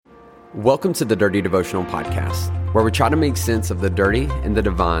Welcome to the Dirty Devotional Podcast, where we try to make sense of the dirty and the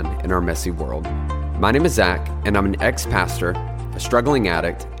divine in our messy world. My name is Zach, and I'm an ex-pastor, a struggling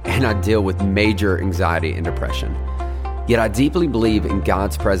addict, and I deal with major anxiety and depression. Yet I deeply believe in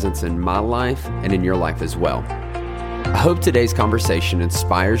God's presence in my life and in your life as well. I hope today's conversation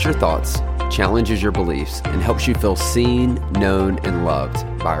inspires your thoughts, challenges your beliefs, and helps you feel seen, known, and loved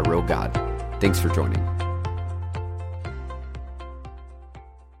by a real God. Thanks for joining.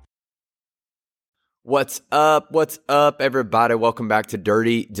 What's up, everybody? Welcome back to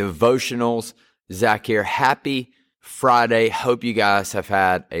Dirty Devotionals. Zach here. Happy Friday. Hope you guys have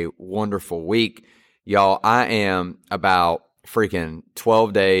had a wonderful week. Y'all, I am about freaking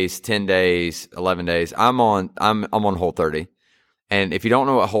 12 days, 10 days, 11 days. I'm on Whole30. And if you don't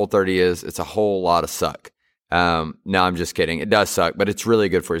know what Whole30 is, it's a whole lot of suck. No, I'm just kidding. It does suck, but it's really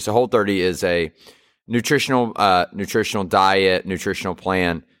good for you. So Whole30 is a nutritional diet, nutritional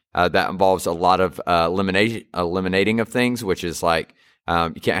plan that involves a lot of eliminating of things, which is like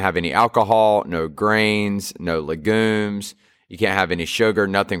you can't have any alcohol, no grains, no legumes. You can't have any sugar,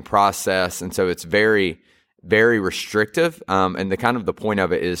 nothing processed. And so it's very, very restrictive. And the point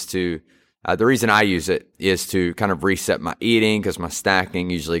of it is to, the reason I use it is to kind of reset my eating, because my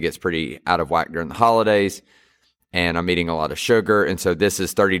snacking usually gets pretty out of whack during the holidays and I'm eating a lot of sugar. And so this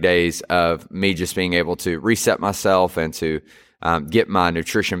is 30 days of me just being able to reset myself and to get my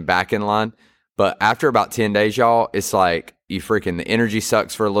nutrition back in line. But after about 10 days, y'all, it's like the energy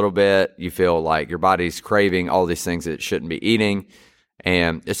sucks for a little bit. You feel like your body's craving all these things that it shouldn't be eating,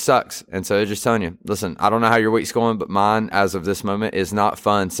 and it sucks. And so they're just telling you, listen, I don't know how your week's going, but mine, as of this moment, is not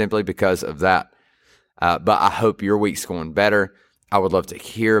fun simply because of that. But I hope your week's going better. I would love to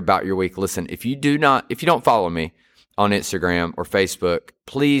hear about your week. Listen, if you don't follow me on Instagram or Facebook,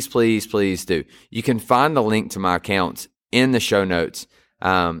 please do. You can find the link to my accounts in the show notes,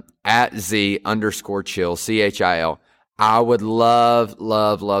 at @Z_chill, CHIL. I would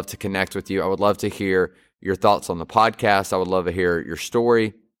love to connect with you. I would love to hear your thoughts on the podcast. I would love to hear your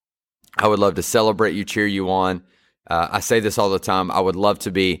story. I would love to celebrate you, cheer you on. I say this all the time. I would love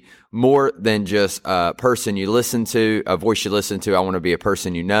to be more than just a person you listen to, a voice you listen to. I want to be a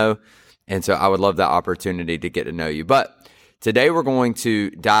person you know. And so I would love that opportunity to get to know you. But today we're going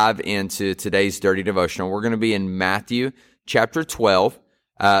to dive into today's Dirty Devotional. We're going to be in Matthew chapter 12,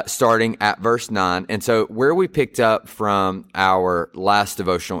 starting at verse 9. And so where we picked up from our last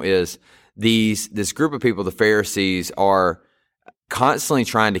devotional is this group of people, the Pharisees, are constantly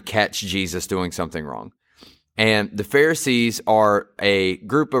trying to catch Jesus doing something wrong. And the Pharisees are a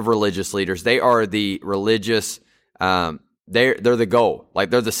group of religious leaders. They are the religious, they're the goal, like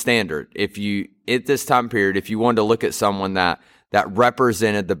they're the standard. At this time period, if you wanted to look at someone that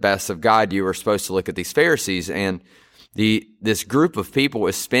represented the best of God, you were supposed to look at these Pharisees. And this group of people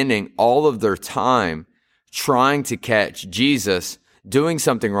is spending all of their time trying to catch Jesus doing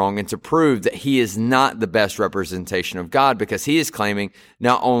something wrong and to prove that he is not the best representation of God, because he is claiming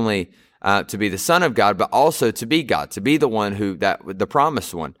not only to be the Son of God, but also to be God, to be the one the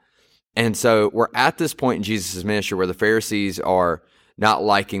promised one. And so we're at this point in Jesus' ministry where the Pharisees are not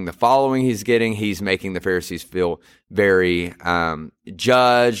liking the following he's getting. He's making the Pharisees feel very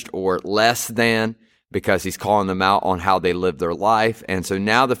judged or less than, because he's calling them out on how they live their life. And so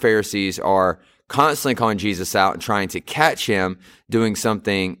now the Pharisees are constantly calling Jesus out and trying to catch him doing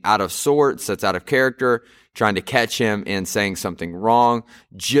something out of sorts, that's out of character, trying to catch him in saying something wrong,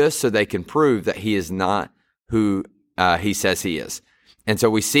 just so they can prove that he is not who he says he is. And so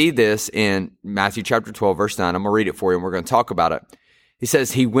we see this in Matthew chapter 12, verse 9. I'm going to read it for you, and we're going to talk about it. He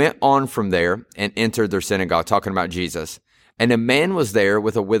says, he went on from there and entered their synagogue, talking about Jesus. And a man was there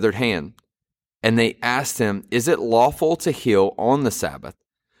with a withered hand. And they asked him, is it lawful to heal on the Sabbath?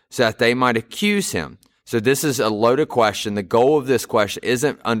 So that they might accuse him. So this is a loaded question. The goal of this question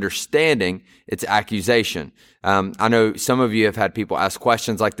isn't understanding, it's accusation. I know some of you have had people ask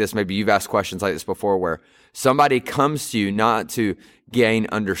questions like this. Maybe you've asked questions like this before, where somebody comes to you not to gain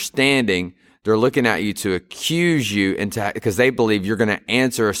understanding. They're looking at you to accuse you, because they believe you're going to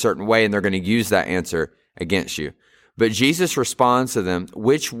answer a certain way, and they're going to use that answer against you. But Jesus responds to them,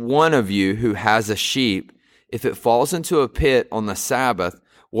 which one of you who has a sheep, if it falls into a pit on the Sabbath,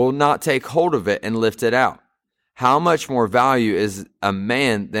 will not take hold of it and lift it out? How much more value is a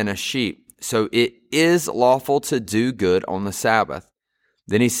man than a sheep? So it is lawful to do good on the Sabbath.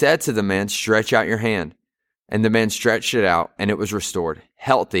 Then he said to the man, stretch out your hand. And the man stretched it out, and it was restored,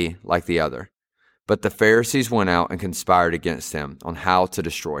 healthy like the other. But the Pharisees went out and conspired against him on how to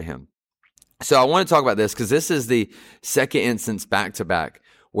destroy him. So I want to talk about this because this is the second instance back to back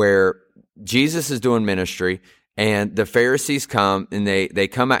where Jesus is doing ministry And the Pharisees come and they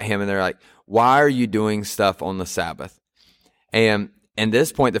come at him and they're like, why are you doing stuff on the Sabbath? And at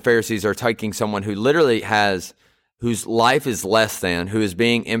this point, the Pharisees are taking someone who literally whose life is less than, who is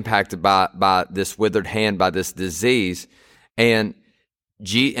being impacted by this withered hand, by this disease. And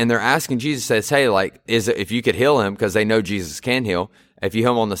they're asking Jesus, says, hey, like, if you could heal him, because they know Jesus can heal, if you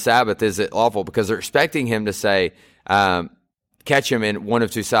heal him on the Sabbath, is it lawful? Because they're expecting him to say, catch him in one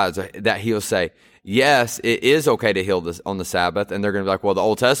of two sides, that he'll say, yes, it is okay to heal this on the Sabbath. And they're going to be like, well, the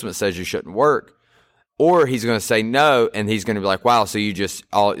Old Testament says you shouldn't work. Or he's going to say no, and he's going to be like, wow, so you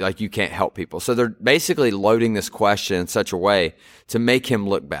you can't help people. So they're basically loading this question in such a way to make him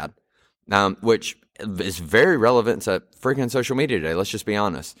look bad, which is very relevant to freaking social media today. Let's just be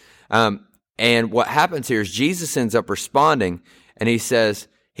honest. And what happens here is Jesus ends up responding, and he says,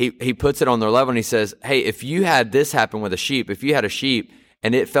 he puts it on their level, and he says, hey, if you had this happen with a sheep, if you had a sheep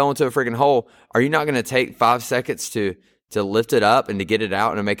and it fell into a freaking hole, are you not going to take 5 seconds to lift it up and to get it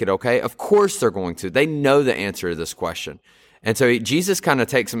out and to make it okay? Of course they're going to. They know the answer to this question. And so Jesus kind of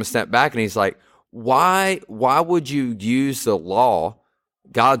takes him a step back, and he's like, why would you use the law,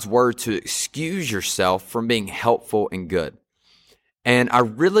 God's word, to excuse yourself from being helpful and good? And I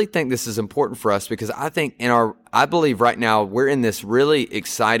really think this is important for us, because I believe right now we're in this really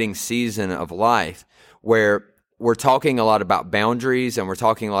exciting season of life where we're talking a lot about boundaries, and we're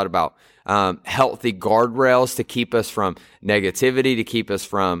talking a lot about healthy guardrails to keep us from negativity, to keep us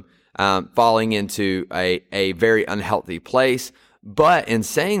from falling into a very unhealthy place. But in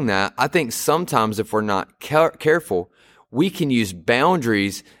saying that, I think sometimes if we're not careful, we can use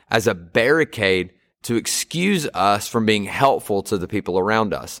boundaries as a barricade to excuse us from being helpful to the people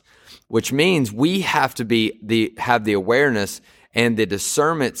around us, which means we have to have the awareness and the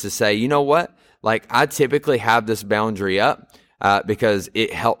discernment to say, you know what? Like, I typically have this boundary up because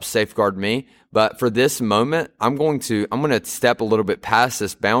it helps safeguard me. But for this moment, I'm going to step a little bit past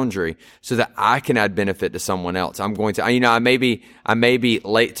this boundary so that I can add benefit to someone else. I'm going to, I may be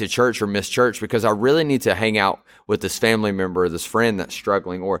late to church or miss church because I really need to hang out with this family member or this friend that's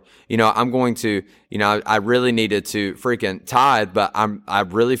struggling. Or, I'm going to, I really needed to freaking tithe, but I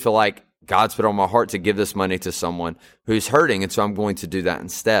really feel like God's put on my heart to give this money to someone who's hurting. And so I'm going to do that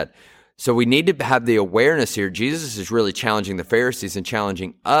instead. So we need to have the awareness here. Jesus is really challenging the Pharisees and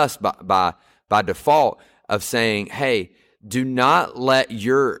challenging us by default of saying, hey, do not let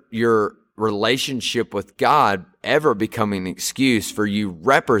your relationship with God ever become an excuse for you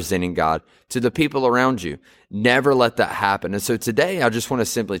representing God to the people around you. Never let that happen. And so today I just want to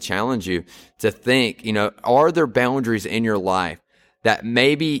simply challenge you to think, are there boundaries in your life that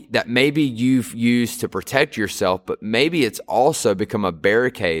maybe you've used to protect yourself, but maybe it's also become a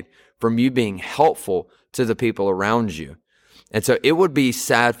barricade from you being helpful to the people around you? And so it would be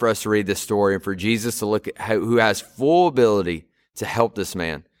sad for us to read this story and for Jesus to look at who has full ability to help this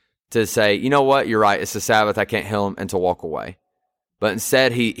man, to say, you know what, you're right, it's the Sabbath, I can't heal him, and to walk away. But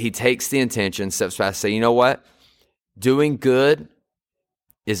instead, he takes the intention, steps back, say, you know what, doing good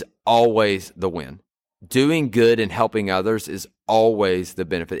is always the win. Doing good and helping others is always the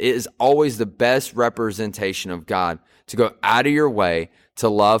benefit. It is always the best representation of God to go out of your way to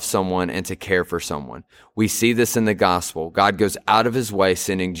love someone and to care for someone. We see this in the gospel. God goes out of his way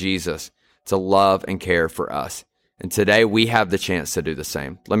sending Jesus to love and care for us. And today we have the chance to do the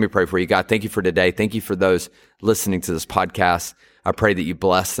same. Let me pray for you. God, thank you for today. Thank you for those listening to this podcast. I pray that you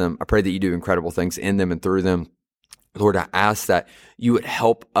bless them. I pray that you do incredible things in them and through them. Lord, I ask that you would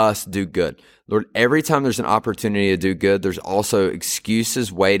help us do good. Lord, every time there's an opportunity to do good, there's also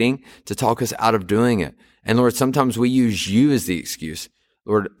excuses waiting to talk us out of doing it. And Lord, sometimes we use you as the excuse.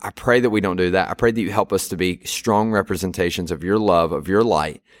 Lord, I pray that we don't do that. I pray that you help us to be strong representations of your love, of your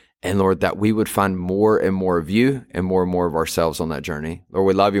light. And Lord, that we would find more and more of you and more of ourselves on that journey. Lord,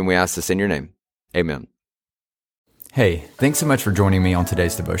 we love you and we ask this in your name. Amen. Hey, thanks so much for joining me on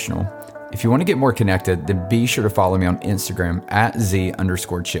today's devotional. If you want to get more connected, then be sure to follow me on Instagram at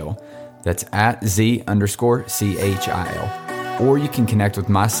 @Z_chill. That's at @Z_CHIL. Or you can connect with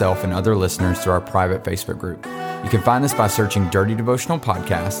myself and other listeners through our private Facebook group. You can find this by searching Dirty Devotional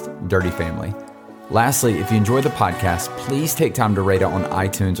Podcast, Dirty Family. Lastly, if you enjoy the podcast, please take time to rate it on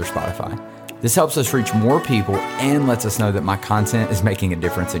iTunes or Spotify. This helps us reach more people and lets us know that my content is making a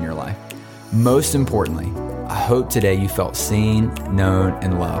difference in your life. Most importantly, I hope today you felt seen, known,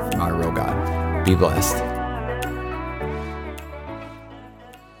 and loved by a real God. Be blessed.